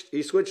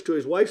switched to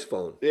his wife's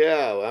phone.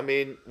 yeah, I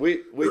mean,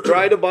 we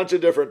tried a bunch of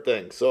different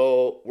things.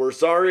 So we're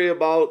sorry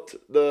about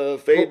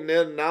the fading in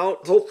and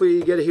out. Hopefully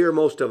you get to hear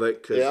most of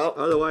it, because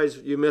otherwise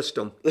you missed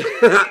them.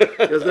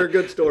 Because they're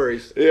good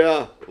stories.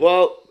 Yeah,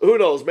 well, who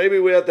knows? Maybe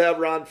we have to have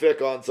Ron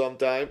Fick on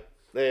sometime.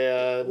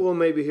 And We'll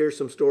maybe hear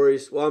some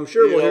stories. Well, I'm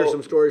sure we'll hear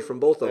some stories from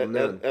both of them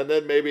then. and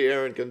then maybe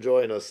Aaron can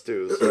join us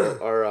too. So,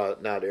 or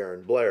not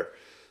Aaron, Blair.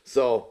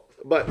 So,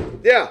 but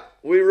yeah,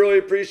 we really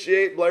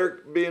appreciate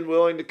Blair being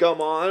willing to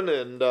come on,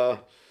 and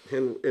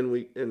and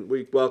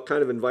we well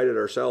kind of invited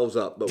ourselves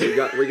up, but we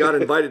got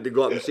invited to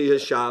go up and see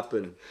his shop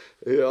and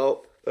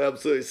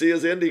Absolutely. See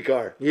his Indy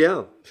car.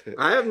 Yeah.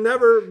 I have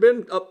never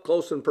been up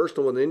close and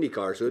personal with an Indy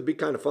car, so it'd be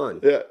kind of fun.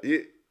 Yeah.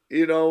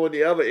 You know, when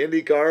you have an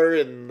Indy car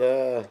and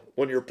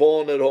when you're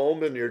pulling it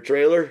home in your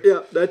trailer.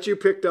 Yeah, that you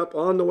picked up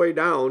on the way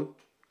down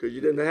because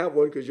you didn't have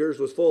one because yours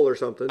was full or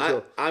something.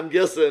 So. I'm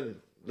guessing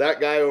that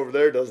guy over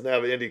there doesn't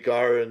have an Indy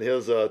car in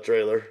his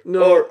trailer.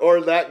 No.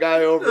 Or that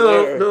guy over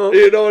there. No.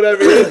 You know what I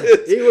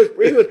mean? he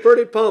was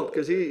pretty pumped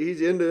because he's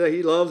into that.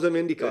 He loves them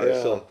Indy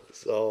cars. Yeah,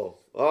 so,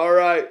 all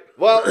right.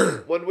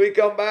 Well, when we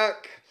come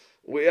back,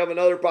 we have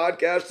another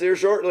podcast here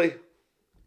shortly.